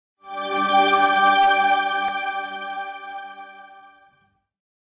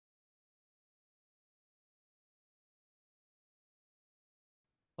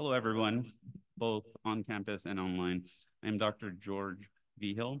Hello, everyone, both on campus and online. I'm Dr. George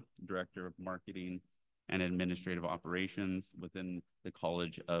Vigil, Director of Marketing and Administrative Operations within the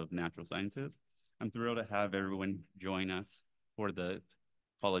College of Natural Sciences. I'm thrilled to have everyone join us for the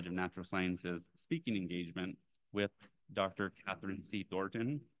College of Natural Sciences speaking engagement with Dr. Kathryn C.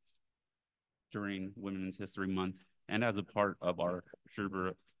 Thornton during Women's History Month and as a part of our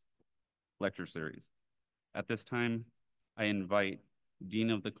Scherba Lecture Series. At this time, I invite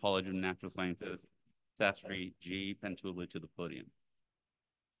Dean of the College of Natural Sciences, Sastry G. Pentula, to the podium.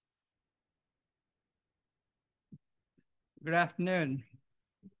 Good afternoon.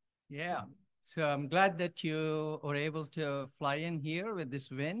 Yeah, so I'm glad that you were able to fly in here with this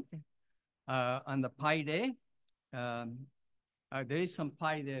wind on the pie day. There is some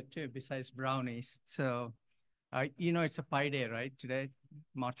pie there too, besides brownies. So, it's a pie day, right? Today,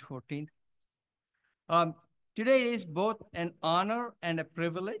 March 14th. Today is both an honor and a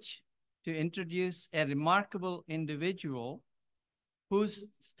privilege to introduce a remarkable individual whose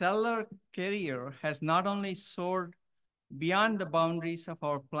stellar career has not only soared beyond the boundaries of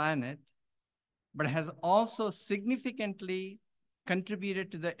our planet, but has also significantly contributed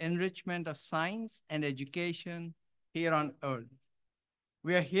to the enrichment of science and education here on Earth.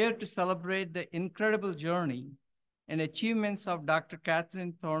 We are here to celebrate the incredible journey and achievements of Dr.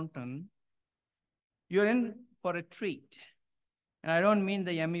 Kathryn Thornton. You're in for a treat. And I don't mean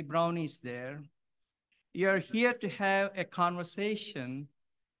the yummy brownies there. You're here to have a conversation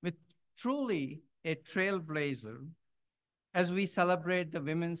with truly a trailblazer as we celebrate the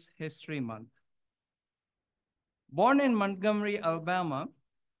Women's History Month. Born in Montgomery, Alabama,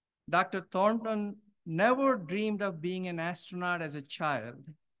 Dr. Thornton never dreamed of being an astronaut as a child.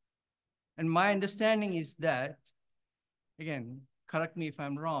 And my understanding is that, again, correct me if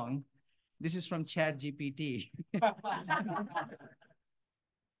I'm wrong, this is from ChatGPT.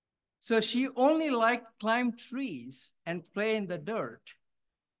 So she only liked to climb trees and play in the dirt.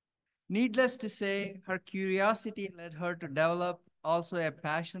 Needless to say, her curiosity led her to develop also a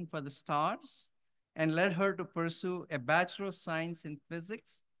passion for the stars and led her to pursue a Bachelor of Science in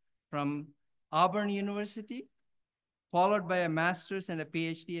Physics from Auburn University, followed by a master's and a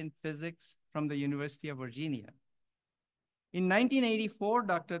PhD in physics from the University of Virginia. In 1984,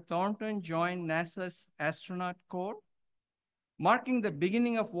 Dr. Thornton joined NASA's astronaut corps, marking the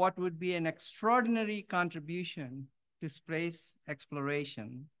beginning of what would be an extraordinary contribution to space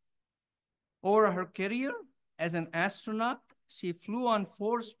exploration. Over her career as an astronaut, she flew on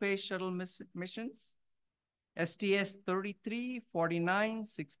 4 space shuttle missions, STS-33, 49,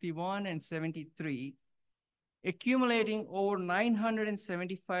 61, and 73, accumulating over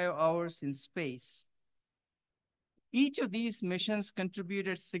 975 hours in space. Each of these missions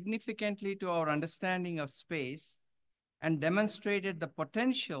contributed significantly to our understanding of space and demonstrated the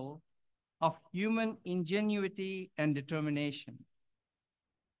potential of human ingenuity and determination.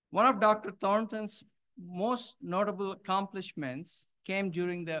 One of Dr. Thornton's most notable accomplishments came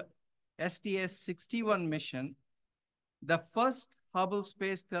during the STS-61 mission, the first Hubble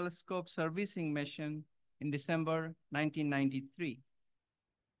Space Telescope servicing mission in December 1993.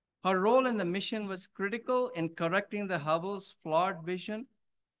 Her role in the mission was critical in correcting the Hubble's flawed vision,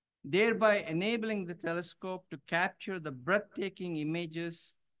 thereby enabling the telescope to capture the breathtaking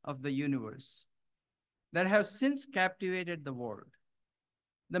images of the universe that have since captivated the world.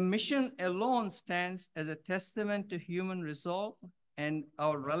 The mission alone stands as a testament to human resolve and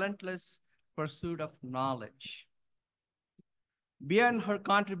our relentless pursuit of knowledge. Beyond her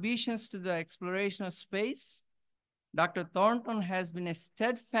contributions to the exploration of space, Dr. Thornton has been a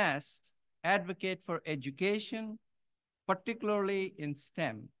steadfast advocate for education, particularly in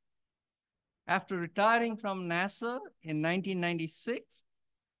STEM. After retiring from NASA in 1996,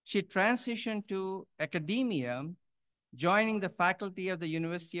 she transitioned to academia, joining the faculty of the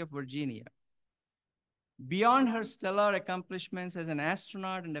University of Virginia. Beyond her stellar accomplishments as an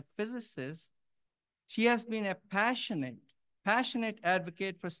astronaut and a physicist, she has been a passionate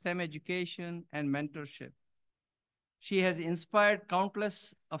advocate for STEM education and mentorship. She has inspired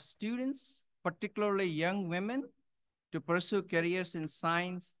countless of students, particularly young women, to pursue careers in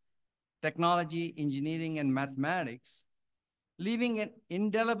science, technology, engineering, and mathematics, leaving an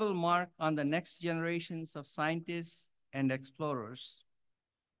indelible mark on the next generations of scientists and explorers.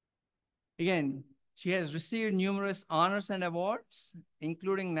 Again, she has received numerous honors and awards,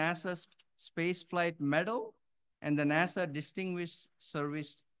 including NASA's Spaceflight Medal and the NASA Distinguished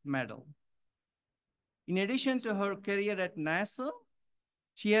Service Medal. In addition to her career at NASA,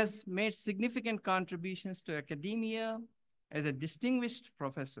 she has made significant contributions to academia as a distinguished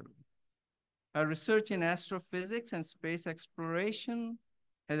professor. Her research in astrophysics and space exploration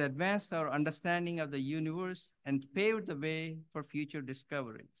has advanced our understanding of the universe and paved the way for future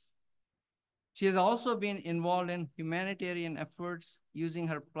discoveries. She has also been involved in humanitarian efforts using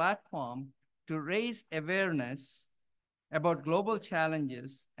her platform to raise awareness about global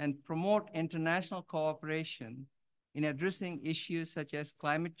challenges and promote international cooperation in addressing issues such as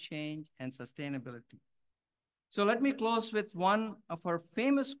climate change and sustainability. So let me close with one of her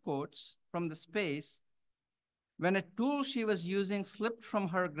famous quotes from the space. When a tool she was using slipped from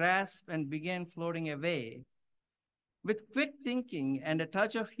her grasp and began floating away, with quick thinking and a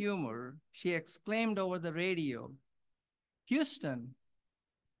touch of humor, she exclaimed over the radio, "Houston,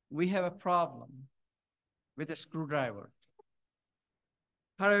 we have a problem with a screwdriver."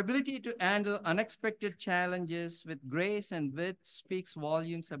 Her ability to handle unexpected challenges with grace and wit speaks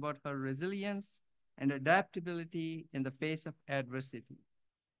volumes about her resilience and adaptability in the face of adversity.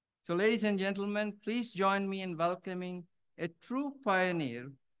 So, ladies and gentlemen, please join me in welcoming a true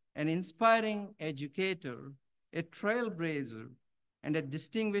pioneer, an inspiring educator, a trailblazer, and a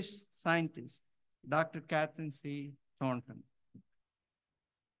distinguished scientist, Dr. Kathryn C. Thornton.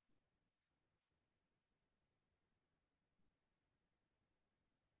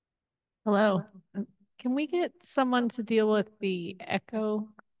 Hello. Can we get someone to deal with the echo?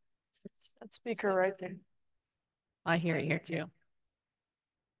 It's that speaker right there. I hear it here too.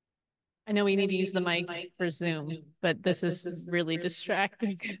 I know we need to use the mic for Zoom, but this is really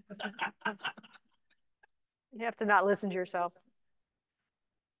distracting. You have to not listen to yourself.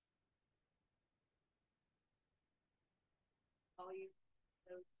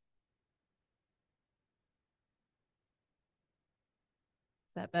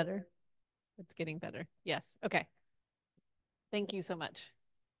 Is that better? It's getting better. Yes. Okay. Thank you so much.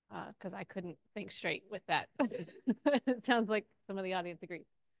 Because I couldn't think straight with that. It sounds like some of the audience agrees.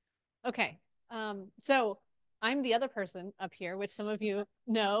 Okay. So I'm the other person up here, which some of you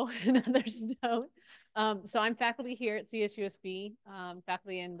know and others don't. So I'm faculty here at CSUSB,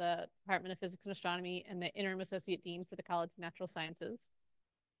 faculty in the Department of Physics and Astronomy and the Interim Associate Dean for the College of Natural Sciences.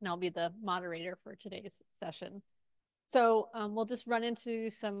 And I'll be the moderator for today's session. So we'll just run into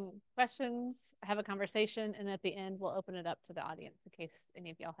some questions, have a conversation, and at the end, we'll open it up to the audience in case any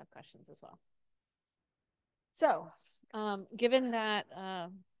of y'all have questions as well. So given that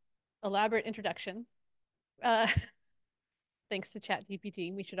elaborate introduction, thanks to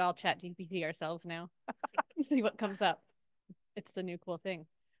ChatGPT, we should all ChatGPT ourselves now. See what comes up. It's the new cool thing.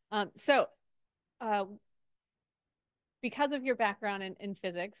 Because of your background in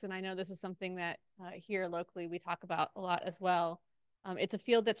physics, and I know this is something that here locally we talk about a lot as well, it's a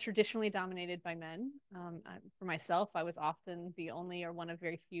field that's traditionally dominated by men. For myself, I was often the only or one of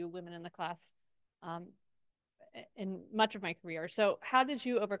very few women in the class in much of my career. So how did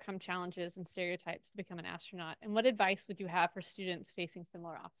you overcome challenges and stereotypes to become an astronaut? And what advice would you have for students facing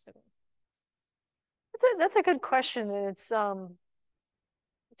similar obstacles? That's a good question. And it's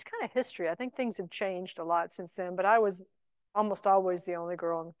kind of history. I think things have changed a lot since then, but I was almost always the only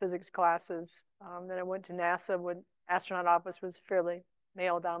girl in the physics classes. Then I went to NASA when astronaut office was fairly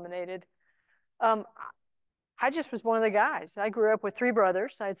male dominated. I just was one of the guys. I grew up with three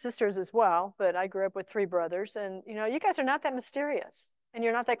brothers. I had sisters as well, but I grew up with three brothers. And, you know, you guys are not that mysterious and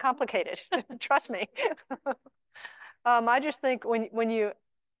you're not that complicated. Trust me. I just think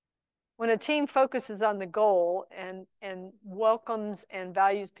when a team focuses on the goal and welcomes and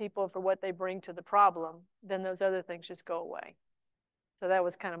values people for what they bring to the problem, then those other things just go away. So that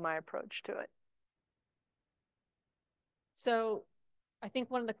was kind of my approach to it. So I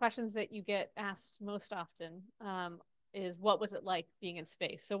think one of the questions that you get asked most often is what was it like being in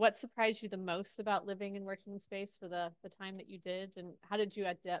space? So what surprised you the most about living and working in space for the time that you did? And how did you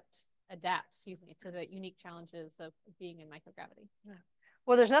adapt, to the unique challenges of being in microgravity? Yeah.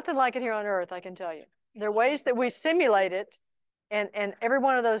 Well, there's nothing like it here on Earth, I can tell you. There are ways that we simulate it, and every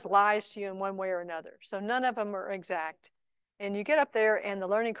one of those lies to you in one way or another. So none of them are exact. And you get up there, and the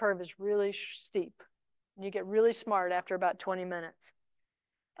learning curve is really steep. And you get really smart after about 20 minutes.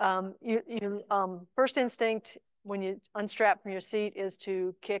 First instinct when you unstrap from your seat is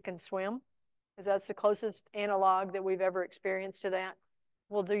to kick and swim, because that's the closest analog that we've ever experienced to that.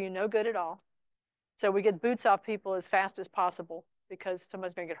 Will do you no good at all. So we get boots off people as fast as possible, because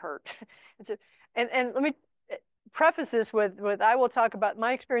somebody's going to get hurt. And let me preface this with I will talk about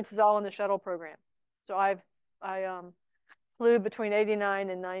my experiences all in the shuttle program. So I flew between 89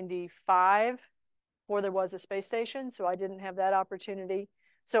 and 95 before there was a space station, so I didn't have that opportunity.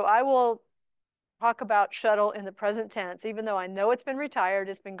 So I will talk about shuttle in the present tense, even though I know it's been retired,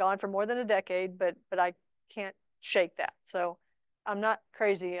 it's been gone for more than a decade, but I can't shake that. So I'm not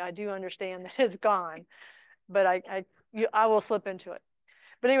crazy. I do understand that it's gone, but I will slip into it.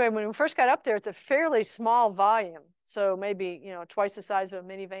 But anyway, when we first got up there, it's a fairly small volume. So maybe, you know, twice the size of a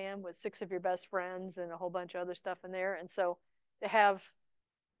minivan with 6 of your best friends and a whole bunch of other stuff in there. And so to have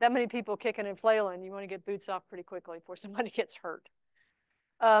that many people kicking and flailing, you want to get boots off pretty quickly before somebody gets hurt.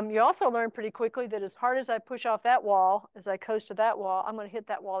 You also learn pretty quickly that as hard as I push off that wall, as I coast to that wall, I'm going to hit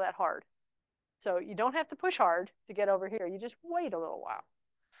that wall that hard. So you don't have to push hard to get over here. You just wait a little while.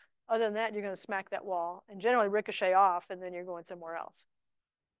 Other than that, you're going to smack that wall and generally ricochet off, and then you're going somewhere else.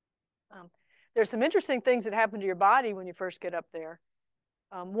 There's some interesting things that happen to your body when you first get up there.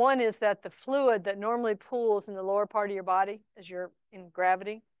 One is that the fluid that normally pools in the lower part of your body as you're in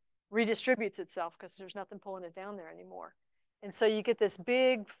gravity redistributes itself because there's nothing pulling it down there anymore. And so you get this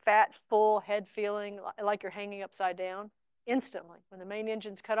big, fat, full head feeling like you're hanging upside down instantly. When the main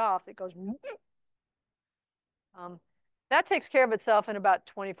engine's cut off, it goes. That takes care of itself in about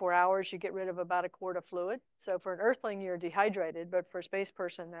 24 hours. You get rid of about a quart of fluid. So for an earthling, you're dehydrated, but for a space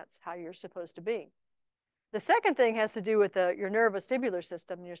person, that's how you're supposed to be. The second thing has to do with your nervovestibular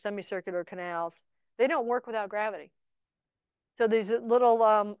system, your semicircular canals. They don't work without gravity. So there's little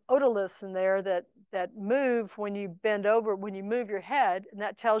otoliths in there that move when you bend over, when you move your head, and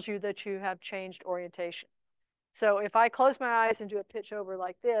that tells you that you have changed orientation. So if I close my eyes and do a pitch over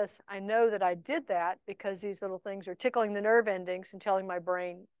like this, I know that I did that because these little things are tickling the nerve endings and telling my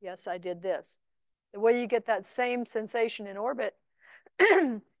brain, yes, I did this. The way you get that same sensation in orbit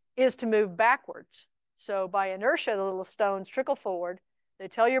is to move backwards. So by inertia, the little stones trickle forward. They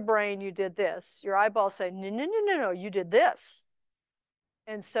tell your brain you did this. Your eyeballs say, no, no, no, no, no, you did this.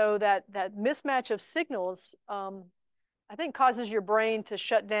 And so that mismatch of signals, I think, causes your brain to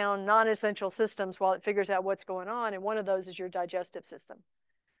shut down non-essential systems while it figures out what's going on. And one of those is your digestive system.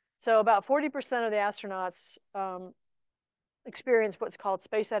 So about 40% of the astronauts experience what's called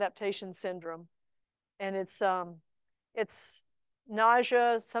space adaptation syndrome. And it's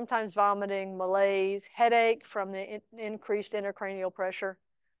nausea, sometimes vomiting, malaise, headache from the increased intracranial pressure.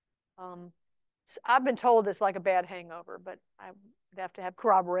 So I've been told it's like a bad hangover, but I would have to have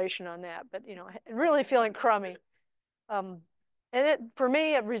corroboration on that. But, you know, really feeling crummy. And for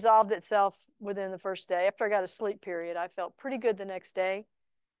me, it resolved itself within the first day. After I got a sleep period, I felt pretty good the next day.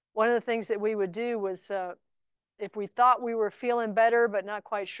 One of the things that we would do was, if we thought we were feeling better but not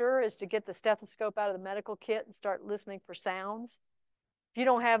quite sure, is to get the stethoscope out of the medical kit and start listening for sounds. If you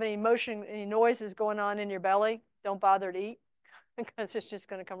don't have any motion, any noises going on in your belly, don't bother to eat because it's just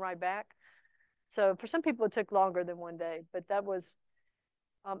going to come right back. So for some people, it took longer than one day, but that was,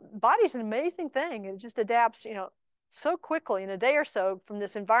 body's an amazing thing. It just adapts, you know, so quickly in a day or so from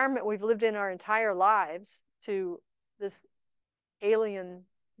this environment we've lived in our entire lives to this alien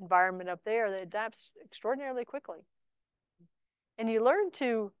environment up there that adapts extraordinarily quickly. And you learn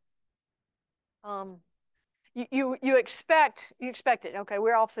to, you expect it. Okay,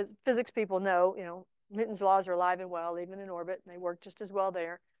 we're all physics people know, you know, Newton's laws are alive and well, even in orbit, and they work just as well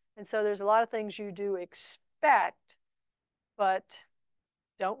there. And so there's a lot of things you do expect, but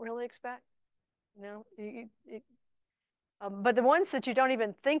don't really expect, you know. But the ones that you don't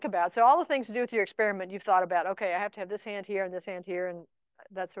even think about, so all the things to do with your experiment, you've thought about, okay, I have to have this hand here and this hand here and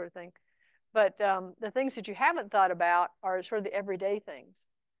that sort of thing. But the things that you haven't thought about are sort of the everyday things.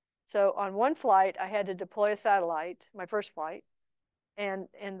 So on one flight, I had to deploy a satellite, my first flight. And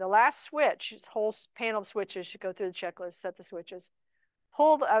the last switch, this whole panel of switches, you go through the checklist, set the switches.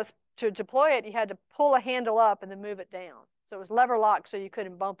 To deploy it, you had to pull a handle up and then move it down. So it was lever locked so you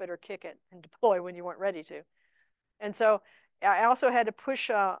couldn't bump it or kick it and deploy when you weren't ready to. And so I also had to push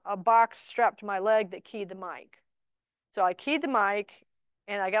a box strapped to my leg that keyed the mic. So I keyed the mic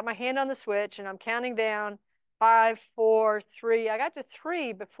and I got my hand on the switch and I'm counting down 5, 4, 3. I got to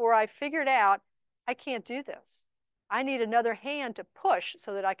 3 before I figured out I can't do this. I need another hand to push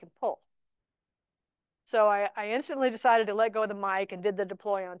so that I can pull. So I instantly decided to let go of the mic and did the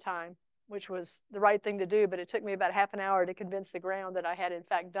deploy on time, which was the right thing to do. But it took me about half an hour to convince the ground that I had in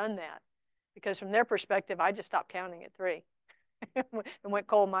fact done that. Because from their perspective, I just stopped counting at 3 and went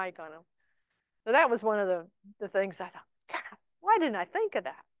cold mic on them. So that was one of the things I thought, God, why didn't I think of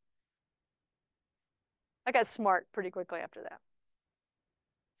that? I got smart pretty quickly after that.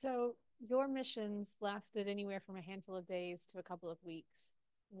 So your missions lasted anywhere from a handful of days to a couple of weeks.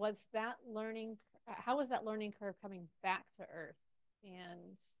 Was that learning, how was that learning curve coming back to Earth?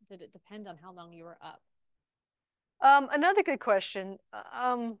 And did it depend on how long you were up? Another good question.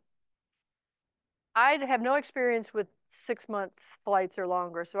 I have no experience with 6-month flights or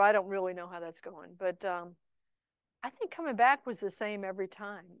longer, so I don't really know how that's going. But I think coming back was the same every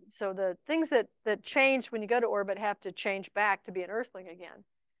time. So the things that changed when you go to orbit have to change back to be an Earthling again.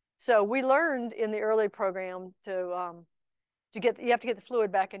 So we learned in the early program to you have to get the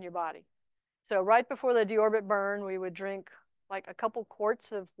fluid back in your body. So right before the deorbit burn, we would drink like a couple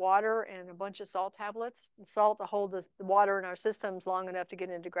quarts of water and a bunch of salt tablets, and salt to hold the water in our systems long enough to get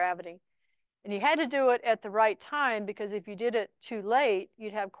into gravity. And you had to do it at the right time, because if you did it too late,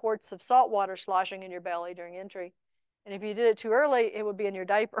 you'd have quarts of salt water sloshing in your belly during entry. And if you did it too early, it would be in your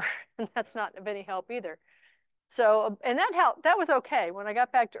diaper, and that's not of any help either. So, and that helped. That was okay. When I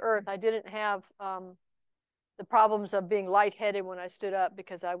got back to Earth, I didn't have the problems of being lightheaded when I stood up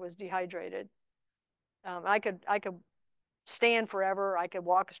because I was dehydrated. I could stand forever. I could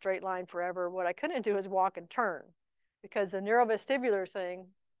walk a straight line forever. What I couldn't do is walk and turn, because the neurovestibular thing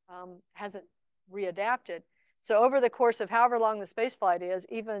hasn't readapted. So over the course of however long the space flight is,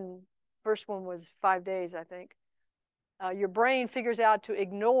 even first one was 5 days, I think, your brain figures out to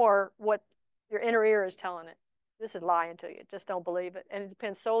ignore what your inner ear is telling it. This is lying to you. Just don't believe it. And it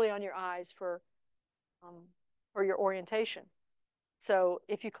depends solely on your eyes for your orientation. So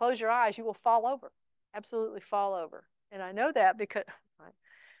if you close your eyes, you will fall over, absolutely fall over. And I know that because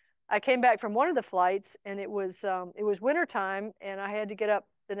I came back from one of the flights, and it was wintertime, and I had to get up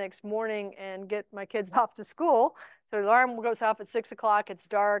the next morning and get my kids off to school. So the alarm goes off at 6 o'clock. It's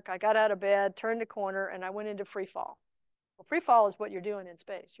dark. I got out of bed, turned a corner, and I went into free fall. Well, free fall is what you're doing in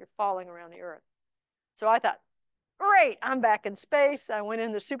space. You're falling around the Earth. So I thought, great, I'm back in space. I went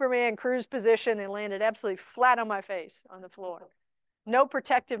in the Superman cruise position and landed absolutely flat on my face on the floor. No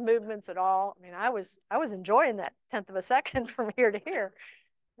protective movements at all. I mean, I was enjoying that 1/10 of a second from here to here.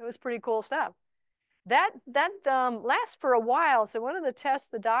 It was pretty cool stuff. That lasts for a while. So one of the tests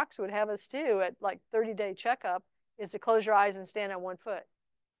the docs would have us do at like 30-day checkup is to close your eyes and stand on one foot.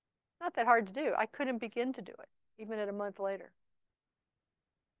 Not that hard to do. I couldn't begin to do it, even at a month later.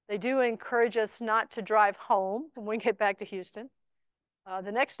 They do encourage us not to drive home when we get back to Houston.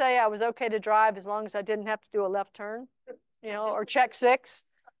 The next day I was okay to drive as long as I didn't have to do a left turn, or check 6,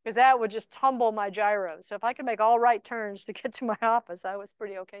 because that would just tumble my gyros. So if I could make all right turns to get to my office, I was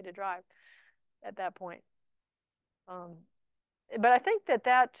pretty okay to drive at that point. But I think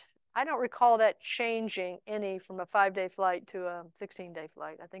that I don't recall that changing any from a 5-day flight to a 16-day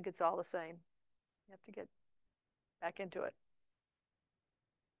flight. I think it's all the same. You have to get back into it.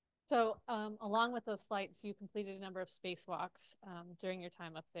 So along with those flights, you completed a number of spacewalks during your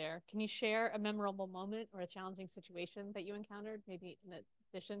time up there. Can you share a memorable moment or a challenging situation that you encountered, maybe in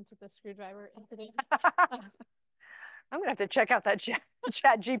addition to the screwdriver incident? I'm going to have to check out that chat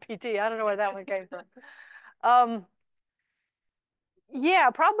GPT. I don't know where that one came from. Yeah,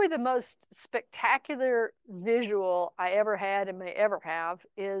 probably the most spectacular visual I ever had and may ever have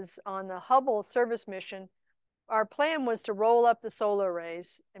is on the Hubble service mission. Our plan was to roll up the solar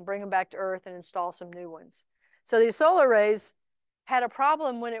arrays and bring them back to Earth and install some new ones. So these solar arrays had a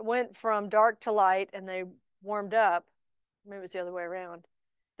problem when it went from dark to light and they warmed up. Maybe it was the other way around.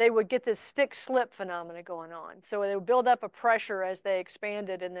 They would get this stick-slip phenomena going on. So they would build up a pressure as they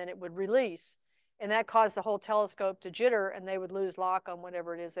expanded, and then it would release. And that caused the whole telescope to jitter, and they would lose lock on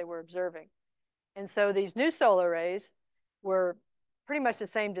whatever it is they were observing. And so these new solar arrays were pretty much the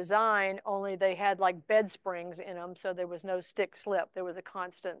same design, only they had like bed springs in them, so there was no stick-slip. There was a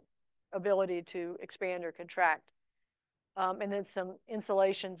constant ability to expand or contract. And then some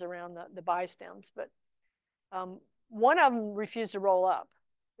insulations around the bistems. But one of them refused to roll up.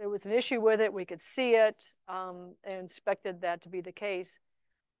 There was an issue with it. We could see it and expected that to be the case.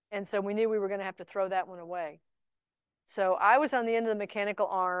 And so we knew we were going to have to throw that one away. So I was on the end of the mechanical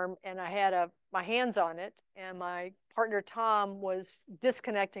arm, and I had my hands on it, and my partner Tom was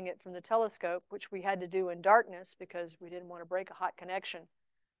disconnecting it from the telescope, which we had to do in darkness because we didn't want to break a hot connection.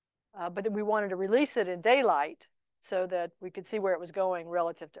 But then we wanted to release it in daylight so that we could see where it was going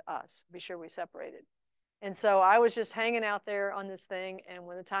relative to us, be sure we separated. And so I was just hanging out there on this thing, and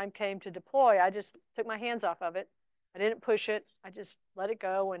when the time came to deploy, I just took my hands off of it. I didn't push it. I just let it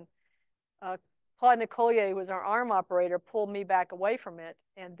go, and Claude Nicollier, who was our arm operator, pulled me back away from it.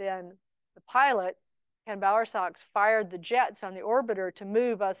 And then the pilot, Ken Bowersox, fired the jets on the orbiter to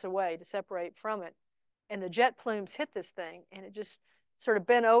move us away, to separate from it. And the jet plumes hit this thing, and it just sort of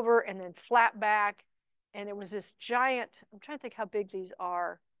bent over and then flapped back. And it was this giant, I'm trying to think how big these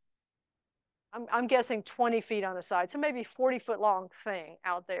are. I'm guessing 20 feet on the side, so maybe 40-foot long thing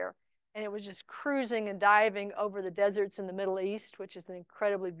out there. And it was just cruising and diving over the deserts in the Middle East, which is an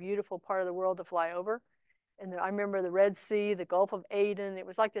incredibly beautiful part of the world to fly over. And I remember the Red Sea, the Gulf of Aden. It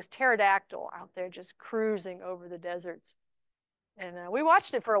was like this pterodactyl out there just cruising over the deserts. And we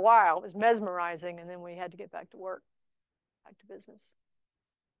watched it for a while. It was mesmerizing, and then we had to get back to work, back to business.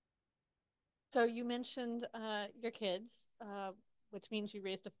 So you mentioned your kids. which means you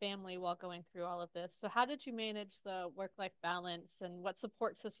raised a family while going through all of this. So how did you manage the work-life balance, and what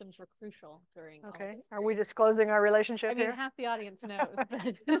support systems were crucial during all of Okay. this Are we period? disclosing our relationship I mean, here? half the audience knows,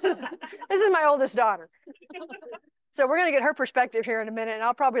 but This is my oldest daughter. So we're going to get her perspective here in a minute, and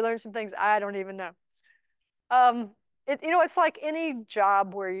I'll probably learn some things I don't even know. It's like any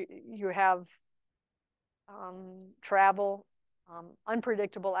job where you have travel,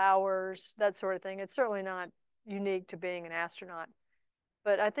 unpredictable hours, that sort of thing. It's certainly not unique to being an astronaut,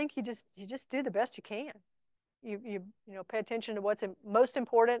 but I think you just do the best you can. You pay attention to what's most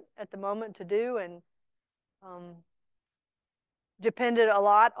important at the moment to do, and depended a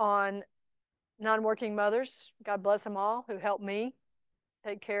lot on non-working mothers, God bless them all, who helped me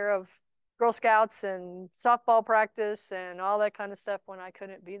take care of Girl Scouts and softball practice and all that kind of stuff when I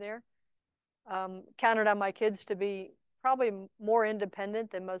couldn't be there. Counted on my kids to be probably more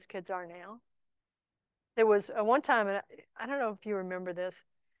independent than most kids are now. There was one time, and I don't know if you remember this,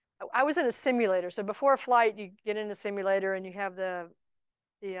 I was in a simulator. So before a flight, you get in a simulator and you have the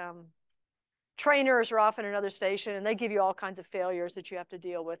trainers are off in another station, and they give you all kinds of failures that you have to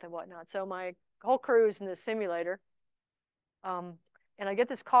deal with and whatnot. So my whole crew is in the simulator. And I get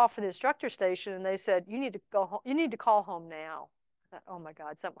this call from the instructor station, and they said, you need to go home. You need to call home now. I thought, oh my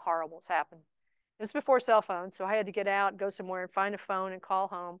God, something horrible's happened. It was before cell phones, so I had to get out, go somewhere and find a phone and call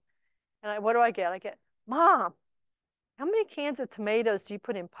home. And what do I get? I get, Mom, how many cans of tomatoes do you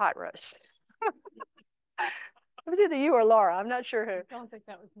put in pot roast? It was either you or Laura. I'm not sure who. I don't think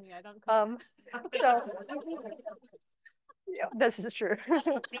that was me. I don't cook. So yeah, this is true.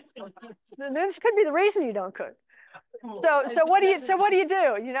 This could be the reason you don't cook. So what do you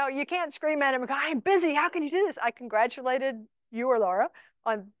do? You can't scream at him and go, I'm busy. How can you do this? I congratulated you or Laura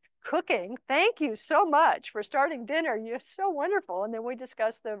on cooking. Thank you so much for starting dinner. You're so wonderful. And then we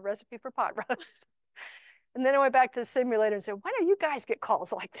discussed the recipe for pot roast. And then I went back to the simulator and said, why do you guys get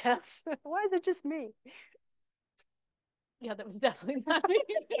calls like this? Why is it just me? Yeah, that was definitely not me.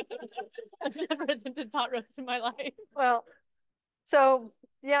 I've never attempted pot roast in my life. Well, so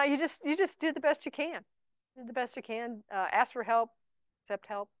yeah, you just do the best you can. Do the best you can. Ask for help, accept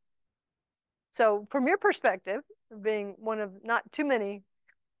help. So from your perspective, being one of not too many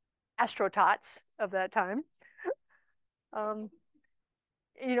astrotots of that time, I'm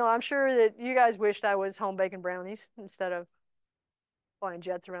sure that you guys wished I was home baking brownies instead of flying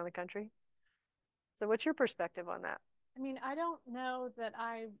jets around the country. So what's your perspective on that? I mean, I don't know that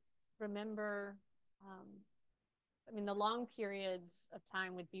I remember, the long periods of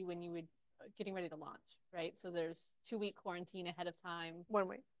time would be when you would getting ready to launch, right? So there's 2-week quarantine ahead of time. 1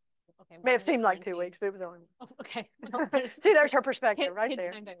 week. Okay. May have seemed like 2 weeks, but it was only. Oh, okay. Well, see, there's her perspective right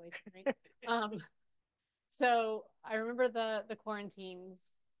there. Time dilation, right? So I remember the quarantines,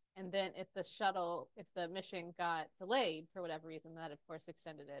 and then if the mission got delayed for whatever reason, that of course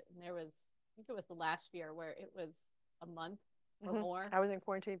extended it. And I think it was the last year where it was a month or more. I was in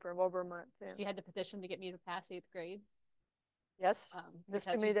quarantine for over a month. Yeah. So you had to petition to get me to pass 8th grade. Yes.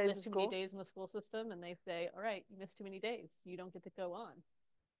 Missed too many days of school. Too many days in the school system, and they say, all right, you missed too many days. You don't get to go on.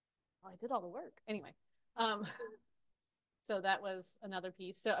 Well, I did all the work. Anyway. So that was another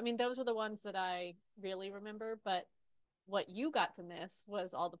piece. So, those are the ones that I really remember, but what you got to miss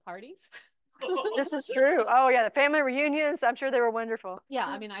was all the parties. This is true. Oh yeah, the family reunions. I'm sure they were wonderful. Yeah,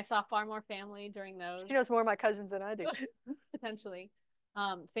 I saw far more family during those. She knows more of my cousins than I do. Potentially.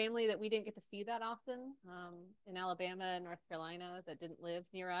 Family that we didn't get to see that often in Alabama and North Carolina that didn't live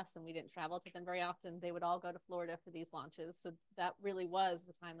near us, and we didn't travel to them very often. They would all go to Florida for these launches. So that really was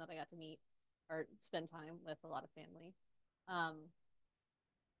the time that I got to meet or spend time with a lot of family.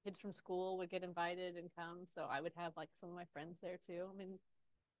 Kids from school would get invited and come. So I would have some of my friends there too.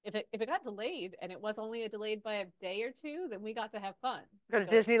 If it got delayed and it was only delayed by a day or two, then we got to have fun. Go to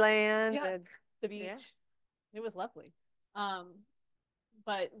Disneyland. Yeah, and the beach. Yeah. It was lovely.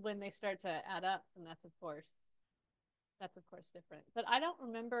 But when they start to add up, then that's of course different. But I don't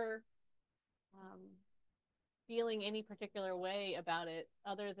remember feeling any particular way about it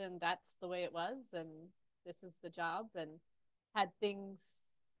other than that's the way it was and this is the job. And had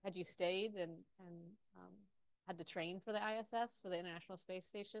you stayed and had to train for the ISS, for the International Space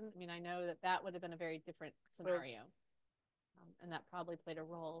Station, I know that would have been a very different scenario. And that probably played a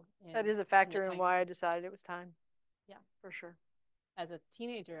role. That is a factor in why I decided it was time. Yeah, for sure. As a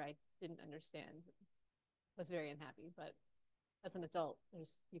teenager, I didn't understand. Was very unhappy, but as an adult,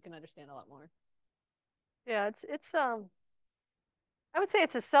 you can understand a lot more. Yeah, it's I would say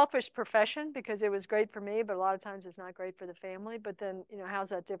it's a selfish profession because it was great for me, but a lot of times it's not great for the family. But then,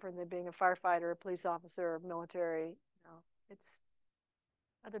 how's that different than being a firefighter, a police officer, or military? It's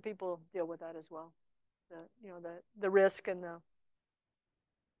other people deal with that as well. The risk and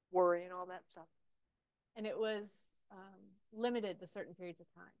worry and all that stuff. And it was limited to certain periods of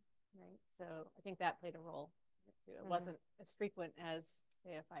time, right? So I think that played a role too. It wasn't as frequent as,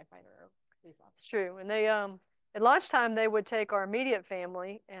 say, a firefighter or police officer. It's true. And they at launch time they would take our immediate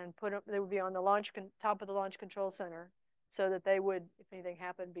family and put them. They would be on the top of the launch control center, so that they would, if anything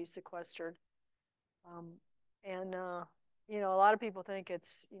happened, be sequestered. You know, a lot of people think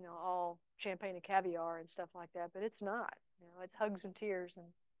it's, you know, all champagne and caviar and stuff like that, but it's not. You know, it's hugs and tears and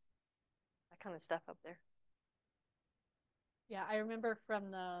that kind of stuff up there. Yeah, I remember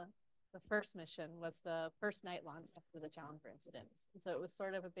from the first mission was the first night launch after the Challenger incident. And so it was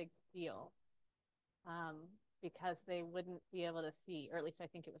sort of a big deal because they wouldn't be able to see, or at least I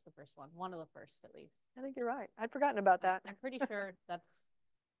think it was the first one of the first at least. I think you're right. I'd forgotten about that. I'm pretty sure that's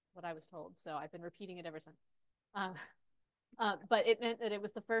what I was told, so I've been repeating it ever since. But it meant that it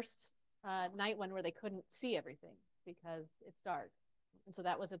was the first night one where they couldn't see everything because it's dark. And so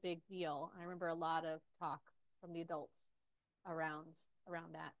that was a big deal. I remember a lot of talk from the adults around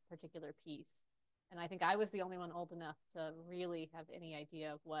that particular piece. And I think I was the only one old enough to really have any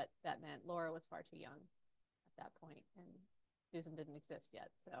idea of what that meant. Laura was far too young at that point, and Susan didn't exist yet,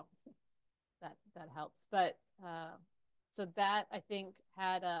 so that helps. But so that, I think,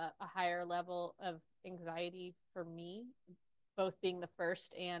 had a higher level of anxiety for me, both being the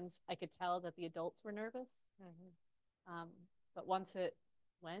first, and I could tell that the adults were nervous. But once it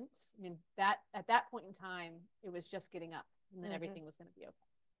went, I mean, that at that point in time, it was just getting up, and then everything was going to be okay.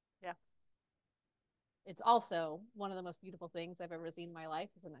 Yeah. It's also one of the most beautiful things I've ever seen in my life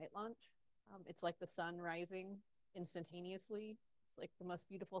is a night launch. It's like the sun rising instantaneously. It's like the most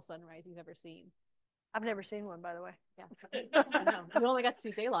beautiful sunrise you've ever seen. I've never seen one, by the way. Yeah, I know. You only got to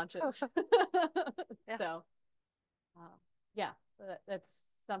see day launches. Yeah. So, yeah, that's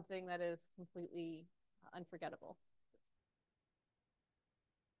something that is completely unforgettable.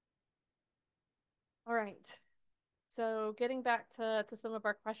 All right. So getting back to some of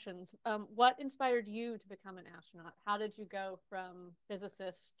our questions, what inspired you to become an astronaut? How did you go from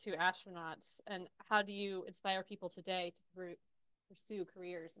physicists to astronauts? And how do you inspire people today to pursue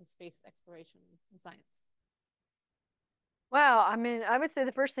careers in space exploration and science? Wow, I mean, I would say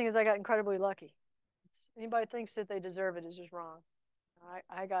the first thing is I got incredibly lucky. Anybody thinks that they deserve it is just wrong.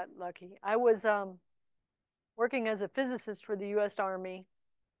 I got lucky. I was working as a physicist for the U.S. Army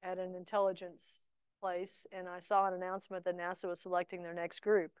at an intelligence place, and I saw an announcement that NASA was selecting their next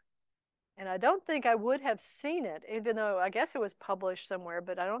group. And I don't think I would have seen it, even though I guess it was published somewhere,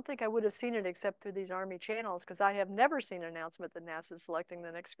 but I don't think I would have seen it except through these Army channels, because I have never seen an announcement that NASA is selecting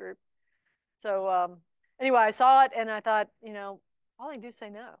the next group. So anyway, I saw it and I thought, you know, all they do is say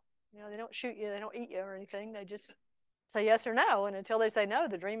no. You know, they don't shoot you, they don't eat you or anything. They just say yes or no. And until they say no,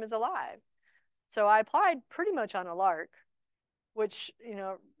 the dream is alive. So I applied pretty much on a lark, which, you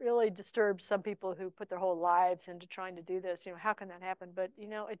know, really disturbs some people who put their whole lives into trying to do this. You know, how can that happen? But, you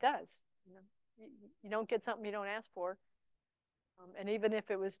know, it does. You know, you don't get something you don't ask for. And even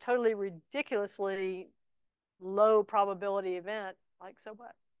if it was totally ridiculously low probability event, like, so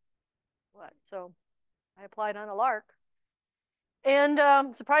what? What? So I applied on a lark.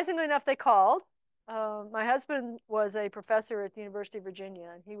 And surprisingly enough, they called. My husband was a professor at the University of Virginia,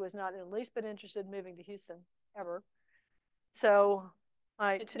 and he was not in the least bit interested in moving to Houston, ever. So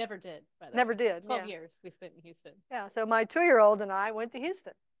It never did. Never did. 12 years we spent in Houston. Yeah, so my 2-year-old and I went to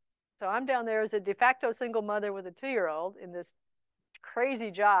Houston. So I'm down there as a de facto single mother with a 2-year-old in this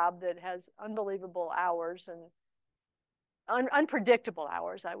crazy job that has unbelievable hours and unpredictable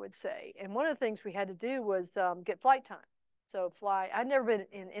hours, I would say. And one of the things we had to do was get flight time. So I'd never been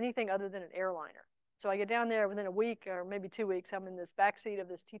in anything other than an airliner. So I get down there within a week or maybe 2 weeks. I'm in this backseat of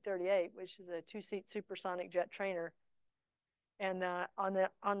this T-38, which is a 2-seat supersonic jet trainer. And on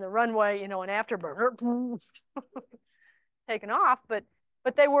the runway, you know, an afterburner taken off, but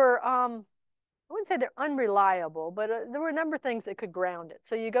they were I wouldn't say they're unreliable, but there were a number of things that could ground it.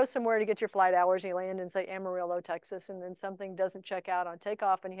 So you go somewhere to get your flight hours, you land in, say, Amarillo, Texas, and then something doesn't check out on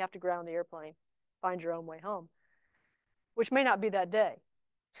takeoff, and you have to ground the airplane, find your own way home, which may not be that day.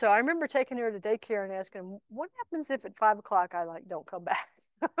 So I remember taking her to daycare and asking, what happens if at 5 o'clock I don't come back?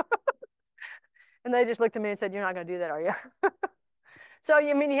 And they just looked at me and said, you're not going to do that, are you? So,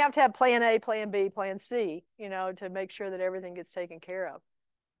 I mean, you have to have plan A, plan B, plan C, you know, to make sure that everything gets taken care of.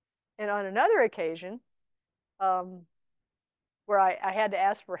 And on another occasion, where I had to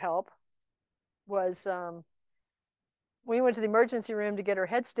ask for help, was we went to the emergency room to get her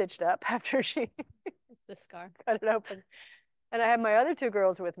head stitched up after she The scar. cut it open. And I had my other 2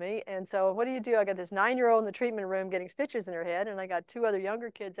 girls with me. And so what do? I got this 9-year-old in the treatment room getting stitches in her head, and I got 2 other younger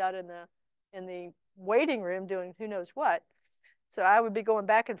kids out in the waiting room doing who knows what. So I would be going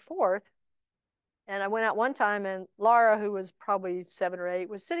back and forth. And I went out one time, and Laura, who was probably 7 or 8,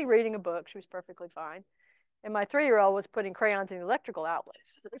 was sitting reading a book. She was perfectly fine. And my 3-year-old was putting crayons in the electrical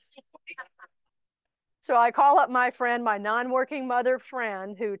outlets. So I call up my friend, my non-working mother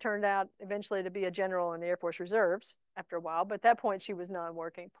friend, who turned out eventually to be a general in the Air Force Reserves after a while. But at that point, she was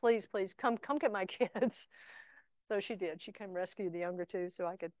non-working. Please, please, come get my kids. So she did. She came rescue the younger two so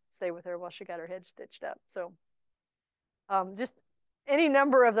I could stay with her while she got her head stitched up. So just any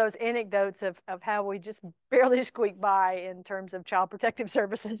number of those anecdotes of how we just barely squeak by in terms of child protective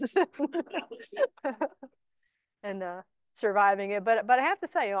services. And surviving it. But I have to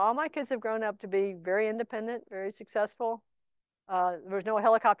say, all my kids have grown up to be very independent, very successful. There was no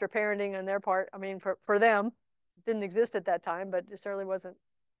helicopter parenting on their part. I mean, for them, it didn't exist at that time, but it certainly wasn't,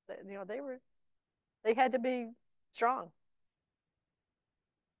 they had to be strong.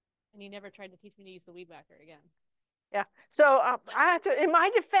 And you never tried to teach me to use the weed whacker again. Yeah. So I have to, in my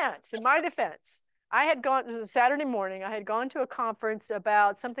defense, I had gone, it was a Saturday morning, I had gone to a conference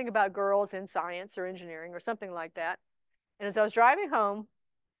about something about girls in science or engineering or something like that. And as I was driving home,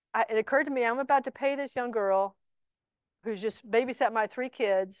 it occurred to me, I'm about to pay this young girl who's just babysat my 3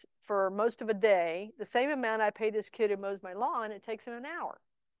 kids for most of a day, the same amount I pay this kid who mows my lawn. It takes him an hour.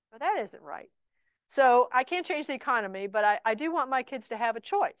 Well, that isn't right. So I can't change the economy, but I do want my kids to have a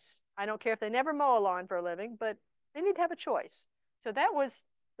choice. I don't care if they never mow a lawn for a living, but they need to have a choice. So that was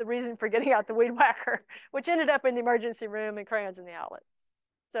the reason for getting out the weed whacker, which ended up in the emergency room and crayons in the outlet.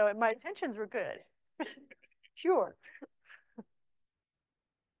 So my intentions were good. Sure.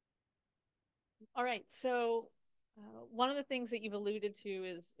 All right, so one of the things that you've alluded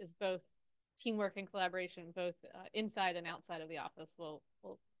to is both teamwork and collaboration, both inside and outside of the office, we'll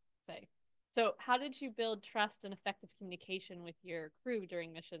say. So how did you build trust and effective communication with your crew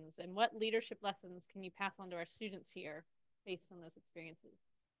during missions, and what leadership lessons can you pass on to our students here based on those experiences?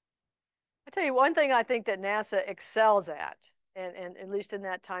 I tell you one thing I think that NASA excels at, and at least in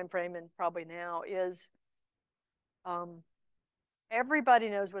that time frame and probably now, is everybody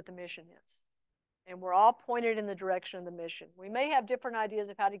knows what the mission is. And we're all pointed in the direction of the mission. We may have different ideas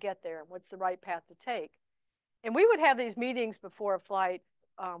of how to get there and what's the right path to take. And we would have these meetings before a flight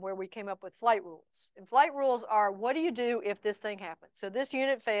where we came up with flight rules. And flight rules are, what do you do if this thing happens? So this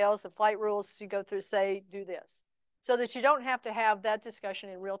unit fails, the flight rules you go through say, do this. So that you don't have to have that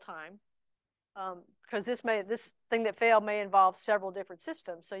discussion in real time. Because this thing that failed may involve several different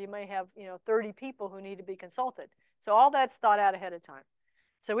systems. So you may have 30 people who need to be consulted. So all that's thought out ahead of time.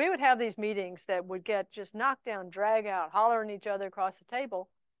 So we would have these meetings that would get just knocked down, drag out, hollering at each other across the table.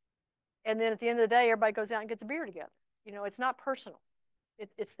 And then at the end of the day, everybody goes out and gets a beer together. It's not personal.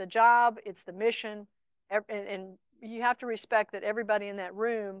 It's the job, it's the mission. And you have to respect that everybody in that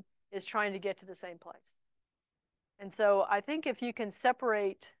room is trying to get to the same place. And so I think if you can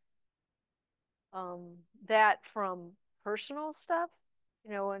separate that from personal stuff,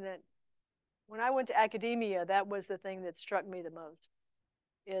 when I went to academia, that was the thing that struck me the most.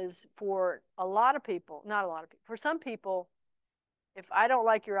 Is for a lot of people, not a lot of people, for some people, if I don't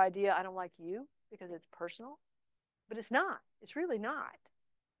like your idea, I don't like you because it's personal, but it's not, it's really not.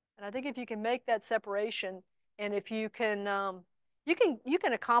 And I think if you can make that separation, and if you can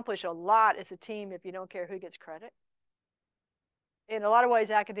accomplish a lot as a team if you don't care who gets credit. In a lot of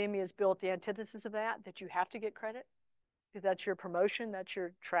ways, academia has built the antithesis of that you have to get credit because that's your promotion, that's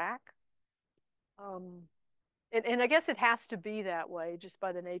your track. And I guess it has to be that way just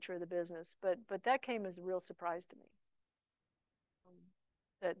by the nature of the business. But that came as a real surprise to me.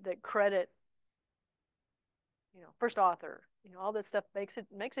 That credit, first author, all that stuff makes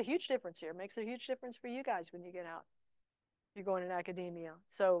a huge difference here. It makes a huge difference for you guys when you get out. You're going in academia.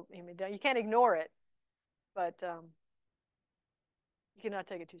 So I mean, you can't ignore it, but you cannot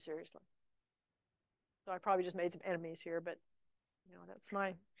take it too seriously. So I probably just made some enemies here, but that's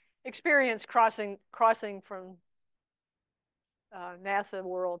my experience crossing from NASA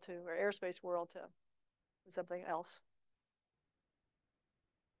world or airspace world to something else.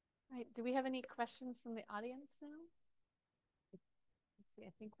 All right, do we have any questions from the audience now? Let's see,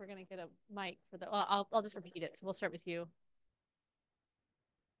 I think we're gonna get a mic for the, well, I'll just repeat it. So we'll start with you.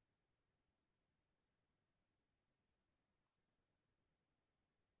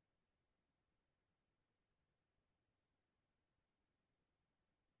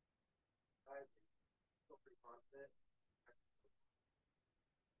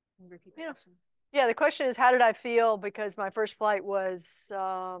 Repeat the question. Yeah, the question is, how did I feel? Because my first flight was,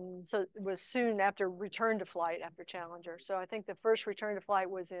 so it was soon after return to flight after Challenger. So I think the first return to flight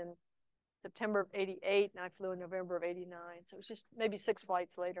was in September of '88, and I flew in November of '89. So it was just maybe 6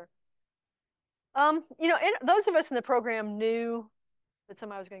 flights later. You know, those of us in the program knew that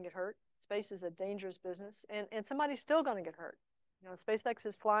somebody was going to get hurt. Space is a dangerous business, and somebody's still going to get hurt. You know, SpaceX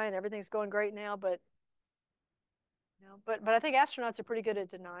is flying, everything's going great now, but you know, but I think astronauts are pretty good at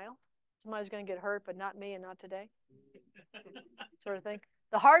denial. Somebody's going to get hurt, but not me and not today, sort of thing.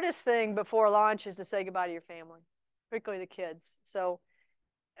 The hardest thing before launch is to say goodbye to your family, particularly the kids. So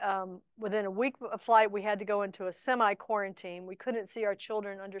within a week of flight, we had to go into a semi-quarantine. We couldn't see our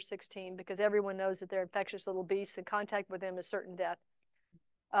children under 16 because everyone knows that they're infectious little beasts and contact with them is certain death.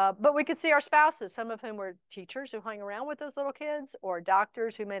 But we could see our spouses, some of whom were teachers who hung around with those little kids or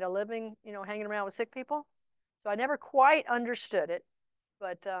doctors who made a living, you know, hanging around with sick people. So I never quite understood it,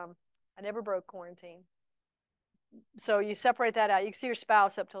 but I never broke quarantine. So you separate that out. You can see your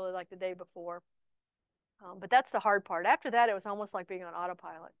spouse up till like the day before. But that's the hard part. After that, it was almost like being on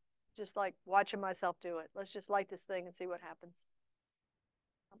autopilot, just like watching myself do it. Let's just light this thing and see what happens.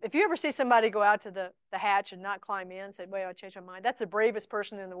 If you ever see somebody go out to the hatch and not climb in and say, wait, I changed my mind, that's the bravest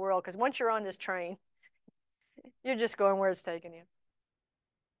person in the world, because once you're on this train, you're just going where it's taking you.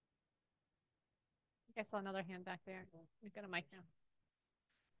 I saw another hand back there. We've got a mic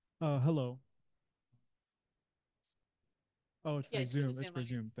now. Hello. Oh, it's for Yeah, Zoom. it's for It's for Zoom,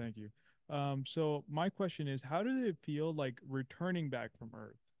 Zoom. Thank you. So my question is, how did it feel like returning back from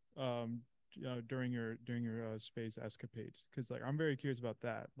Earth during your space escapades? Because like I'm very curious about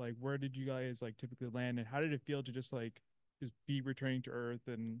that. Like, where did you guys like typically land, and how did it feel to just be returning to Earth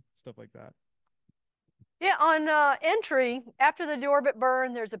and stuff like that? Yeah, on entry, after the deorbit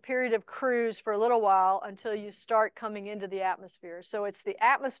burn, there's a period of cruise for a little while until you start coming into the atmosphere. So it's the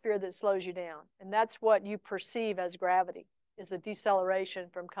atmosphere that slows you down, and that's what you perceive as gravity, is the deceleration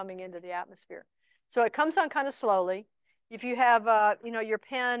from coming into the atmosphere. So it comes on kind of slowly. If you have, you know, your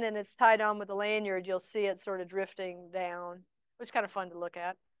pen and it's tied on with a lanyard, you'll see it sort of drifting down. It's kind of fun to look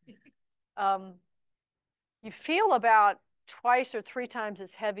at. You feel about twice or three times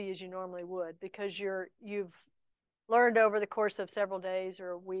as heavy as you normally would, because you've learned over the course of several days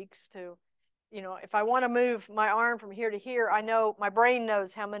or weeks to, you know, if I want to move my arm from here to here, I know my brain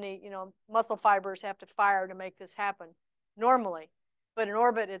knows how many, you know, muscle fibers have to fire to make this happen normally. But in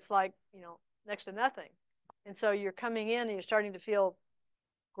orbit, it's like, you know, next to nothing. And so you're coming in and you're starting to feel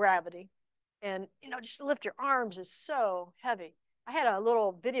gravity. And, you know, just to lift your arms is so heavy. I had a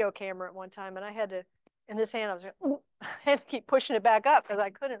little video camera at one time, and I had to, in this hand, I was like, I had to keep pushing it back up because I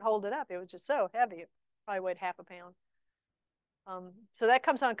couldn't hold it up. It was just so heavy. It probably weighed half a pound. So that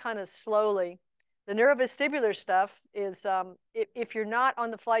comes on kind of slowly. The neurovestibular stuff is if you're not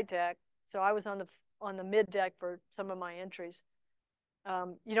on the flight deck, so I was on the mid deck for some of my entries,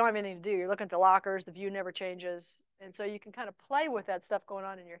 you don't have anything to do. You're looking at the lockers, the view never changes. And so you can kind of play with that stuff going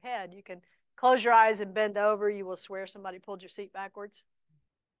on in your head. You can close your eyes and bend over. You will swear somebody pulled your seat backwards.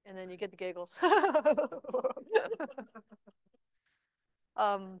 And then you get the giggles.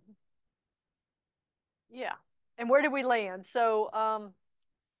 Yeah. And where did we land? So I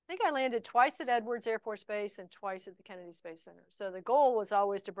think I landed twice at Edwards Air Force Base and twice at the Kennedy Space Center. So the goal was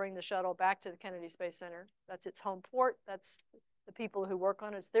always to bring the shuttle back to the Kennedy Space Center. That's its home port. That's the people who work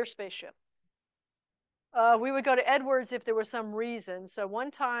on it. It's their spaceship. We would go to Edwards if there was some reason. So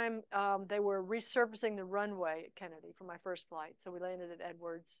one time they were resurfacing the runway at Kennedy for my first flight. So we landed at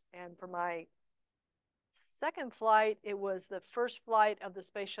Edwards. And for my second flight, it was the first flight of the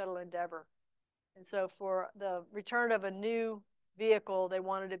Space Shuttle Endeavour. And so for the return of a new vehicle, they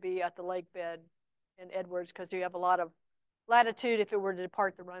wanted to be at the lake bed in Edwards because you have a lot of latitude if it were to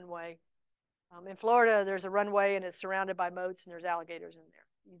depart the runway. In Florida, there's a runway and it's surrounded by moats and there's alligators in there.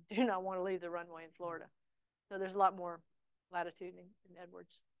 You do not want to leave the runway in Florida. So there's a lot more latitude in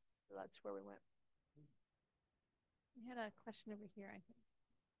Edwards. So that's where we went. We had a question over here, I think.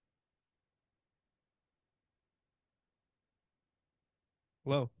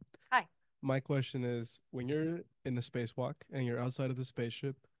 Hello. Hi. My question is, when you're in the spacewalk and you're outside of the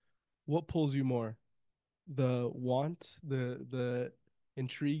spaceship, what pulls you more? The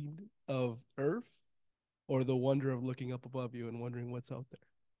intrigue of Earth, or the wonder of looking up above you and wondering what's out there?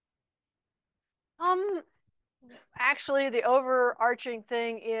 Actually, the overarching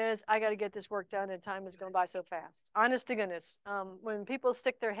thing is I got to get this work done, and time is going by so fast. Honest to goodness, when people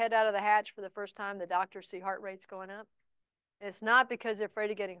stick their head out of the hatch for the first time, the doctors see heart rates going up. It's not because they're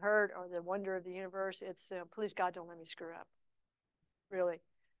afraid of getting hurt or the wonder of the universe. It's please God, don't let me screw up. Really,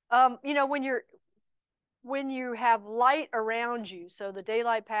 you know, when you have light around you, so the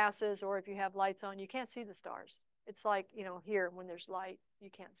daylight passes, or if you have lights on, you can't see the stars. It's like, you know, here when there's light, you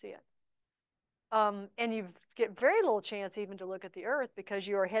can't see it. And you get very little chance even to look at the Earth because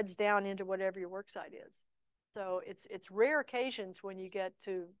your head's down into whatever your work site is. So it's rare occasions when you get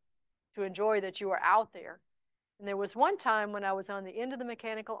to to enjoy that you were out there. And there was one time when I was on the end of the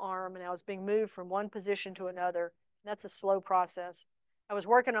mechanical arm and I was being moved from one position to another. That's a slow process. I was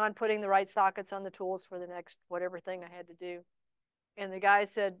working on putting the right sockets on the tools for the next whatever thing I had to do. And the guy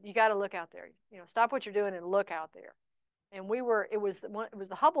said, you got to look out there. You know, stop what you're doing and look out there. And it was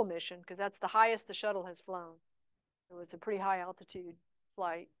the Hubble mission, because that's the highest the shuttle has flown. So it's a pretty high altitude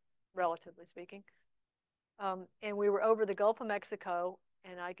flight, relatively speaking. And we were over the Gulf of Mexico,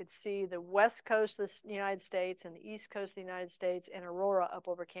 and I could see the west coast of the United States and the east coast of the United States and Aurora up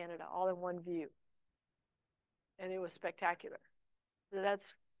over Canada, all in one view. And it was spectacular. So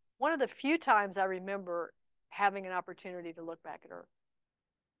that's one of the few times I remember having an opportunity to look back at Earth.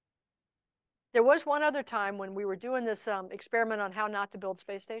 There was one other time when we were doing this experiment on how not to build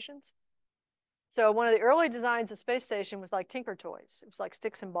space stations. So one of the early designs of space station was like Tinker Toys. It was like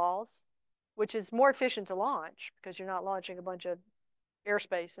sticks and balls, which is more efficient to launch because you're not launching a bunch of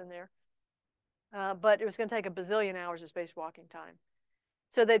airspace in there. But it was going to take a bazillion hours of spacewalking time.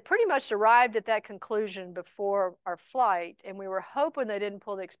 So they'd pretty much arrived at that conclusion before our flight, and we were hoping they didn't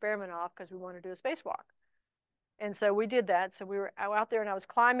pull the experiment off because we wanted to do a spacewalk. And so we did that. So we were out there, and I was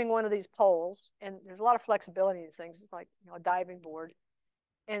climbing one of these poles, and there's a lot of flexibility in these things. It's like, you know, a diving board.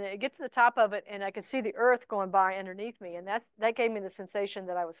 And it gets to the top of it, and I could see the Earth going by underneath me, and that gave me the sensation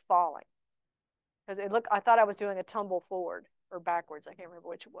that I was falling, because I thought I was doing a tumble forward or backwards. I can't remember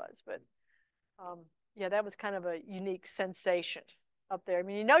which it was, but yeah, that was kind of a unique sensation up there. I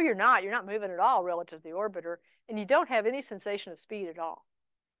mean, you're not moving at all relative to the orbiter, and you don't have any sensation of speed at all.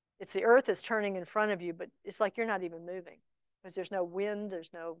 It's the Earth is turning in front of you, but it's like you're not even moving, because there's no wind, there's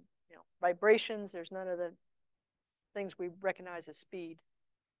no, you know, vibrations, there's none of the things we recognize as speed.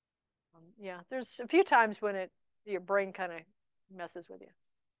 Yeah, there's a few times when your brain kind of messes with you.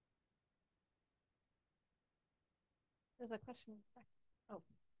 There's a question. Oh,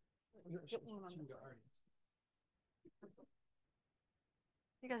 get one on this side.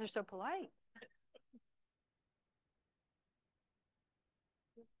 You guys are so polite.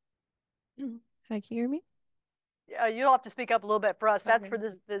 Hi, can you hear me? You'll have to speak up a little bit for us. That's Okay.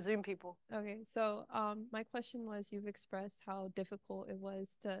 for the Zoom people. Okay, so my question was, you've expressed how difficult it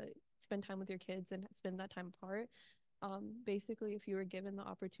was to spend time with your kids and spend that time apart. Basically, if you were given the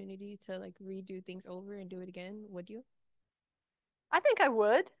opportunity to like redo things over and do it again, would you? I think I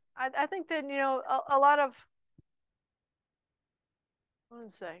would. I think that, you know, a lot of, what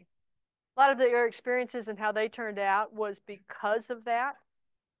to say, a lot of their experiences and how they turned out was because of that,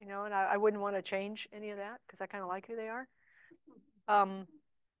 you know, and I wouldn't want to change any of that because I kind of like who they are.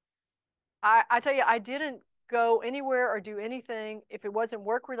 I tell you, I didn't go anywhere or do anything. If it wasn't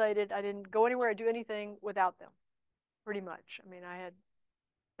work related, I didn't go anywhere or do anything without them, pretty much. I mean,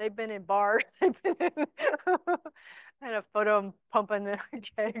 they've been in bars. They've been in, I had a photo of them pumping the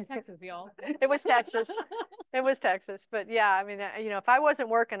keg. Texas, y'all. It was Texas. It was Texas. But yeah, I mean, you know, if I wasn't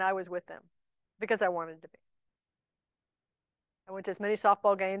working, I was with them because I wanted to be. I went to as many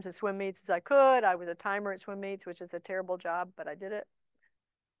softball games and swim meets as I could. I was a timer at swim meets, which is a terrible job, but I did it.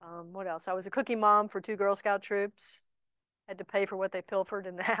 What else? I was a cookie mom for 2 Girl Scout troops. Had to pay for what they pilfered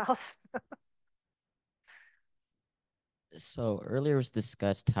in the house. So earlier was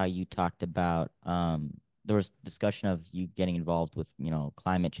discussed how you talked about there was discussion of you getting involved with, you know,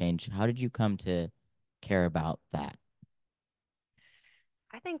 climate change. How did you come to care about that?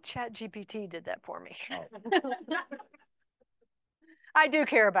 I think ChatGPT did that for me. I do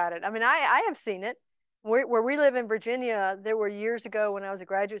care about it. I mean, I have seen it. Where we live in Virginia, there were years ago when I was a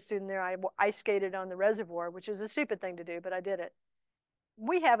graduate student there, I ice skated on the reservoir, which was a stupid thing to do, but I did it.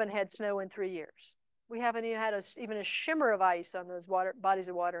 We haven't had snow in 3 years. We haven't even had even a shimmer of ice on those bodies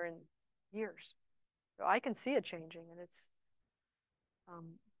of water in years. So I can see it changing, and it's,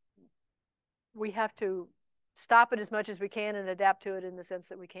 we have to stop it as much as we can and adapt to it in the sense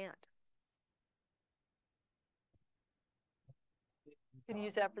that we can't. Can you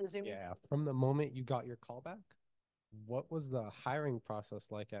use that for the Zoom? Yeah, from the moment you got your callback, what was the hiring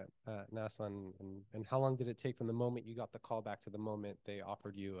process like at NASA, and how long did it take from the moment you got the callback to the moment they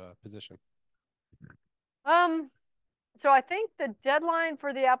offered you a position? So I think the deadline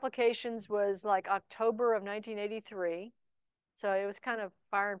for the applications was like October of 1983. So it was kind of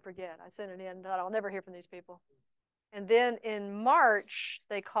fire and forget. I sent it in and thought, I'll never hear from these people. And then in March,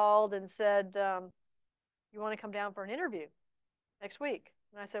 they called and said, you want to come down for an interview next week?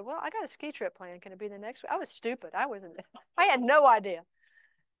 And I said, well, I got a ski trip planned. Can it be the next week? I was stupid. I had no idea.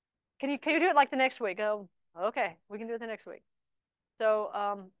 Can you do it like the next week? Oh, okay, we can do it the next week.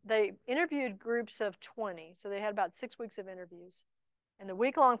 So they interviewed groups of 20. So they had about 6 weeks of interviews. And the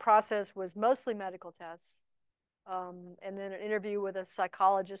week-long process was mostly medical tests. and then an interview with a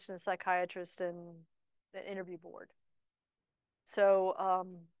psychologist and a psychiatrist and an interview board. So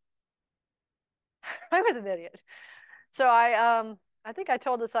I was an idiot. So I think I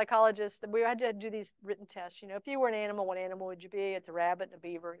told the psychologist that we had to do these written tests. You know, if you were an animal, what animal would you be? It's a rabbit and a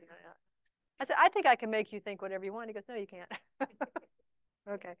beaver. You know. I said, I think I can make you think whatever you want. He goes, no, you can't.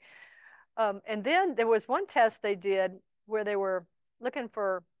 Okay. And then there was one test they did where they were looking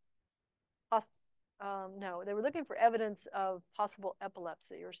for, they were looking for evidence of possible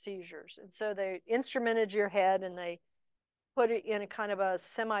epilepsy or seizures. And so they instrumented your head and they put it in a kind of a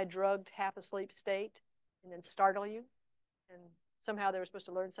semi-drugged, half-asleep state and then startle you. And somehow they were supposed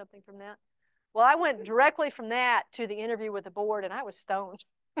to learn something from that. Well, I went directly from that to the interview with the board and I was stoned.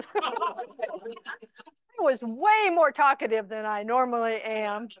 I was way more talkative than I normally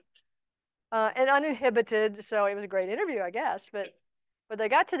am. And uninhibited, so it was a great interview, I guess. But they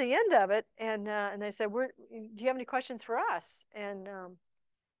got to the end of it, and they said, do you have any questions for us? And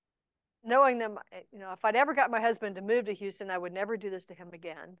knowing them, you know, if I'd ever got my husband to move to Houston, I would never do this to him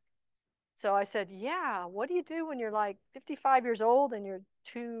again. So I said, yeah, what do you do when you're like 55 years old and you're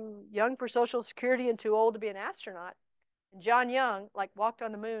too young for Social Security and too old to be an astronaut? And John Young, like walked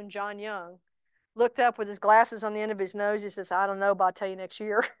on the moon, John Young, looked up with his glasses on the end of his nose. He says, I don't know, but I'll tell you next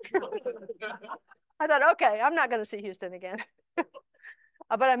year. I thought, okay, I'm not going to see Houston again.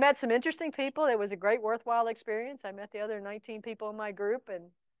 But I met some interesting people. It was a great, worthwhile experience. I met the other 19 people in my group, and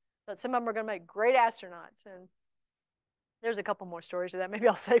thought some of them are going to make great astronauts. And there's a couple more stories of that. Maybe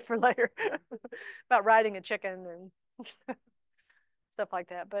I'll save for later about riding a chicken and stuff like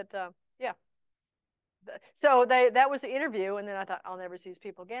that. But yeah. So that was the interview. And then I thought, I'll never see these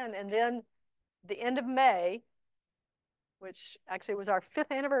people again. And then the end of May, which actually was our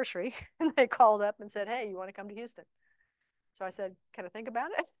 5th anniversary, and they called up and said, hey, you want to come to Houston? So I said, can I think about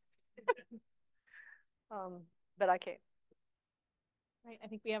it? But I can't. Right, I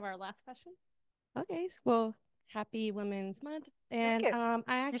think we have our last question. Okay, well, happy Women's Month. And I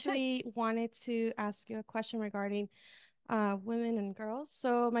actually wanted to ask you a question regarding women and girls.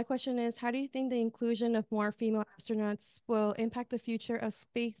 So my question is, how do you think the inclusion of more female astronauts will impact the future of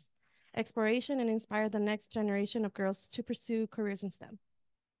space exploration and inspire the next generation of girls to pursue careers in STEM?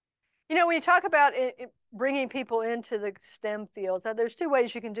 You know, when you talk about bringing people into the STEM fields, there's 2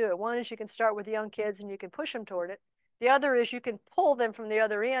 ways you can do it. One is you can start with young kids and you can push them toward it. The other is you can pull them from the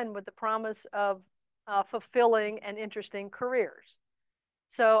other end with the promise of fulfilling and interesting careers.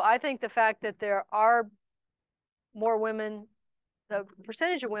 So I think the fact that there are more women, the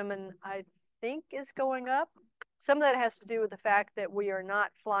percentage of women, I think, is going up. Some of that has to do with the fact that we are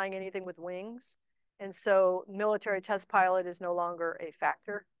not flying anything with wings. And so military test pilot is no longer a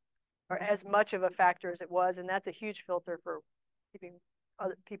factor, or as much of a factor as it was. And that's a huge filter for keeping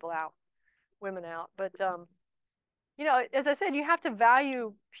other people out, women out. But, you know, as I said, you have to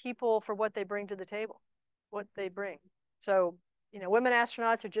value people for what they bring to the table, what they bring. So, you know, women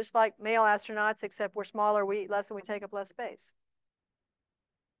astronauts are just like male astronauts, except we're smaller, we eat less, and we take up less space.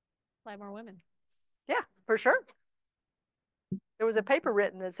 Fly more women. Yeah, for sure. There was a paper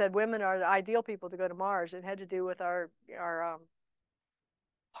written that said women are the ideal people to go to Mars. It had to do with our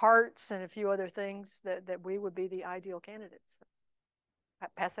hearts and a few other things that we would be the ideal candidates. I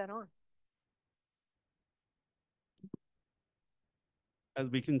pass that on. As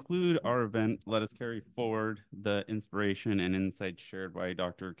we conclude our event, let us carry forward the inspiration and insights shared by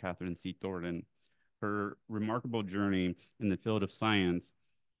Dr. Kathryn C. Thornton. Her remarkable journey in the field of science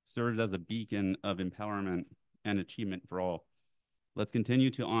serves as a beacon of empowerment and achievement for all. Let's continue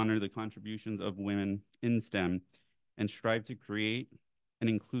to honor the contributions of women in STEM and strive to create an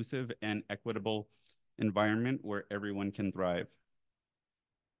inclusive and equitable environment where everyone can thrive.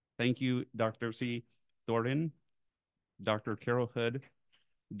 Thank you, Dr. C. Thornton, Dr. Carol Hood,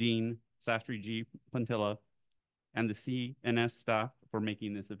 Dean Sastry G. Pantilla, and the CNS staff for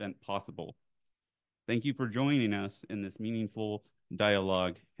making this event possible. Thank you for joining us in this meaningful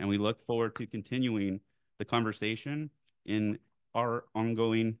dialogue, and we look forward to continuing the conversation in our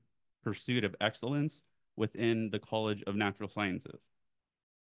ongoing pursuit of excellence within the College of Natural Sciences.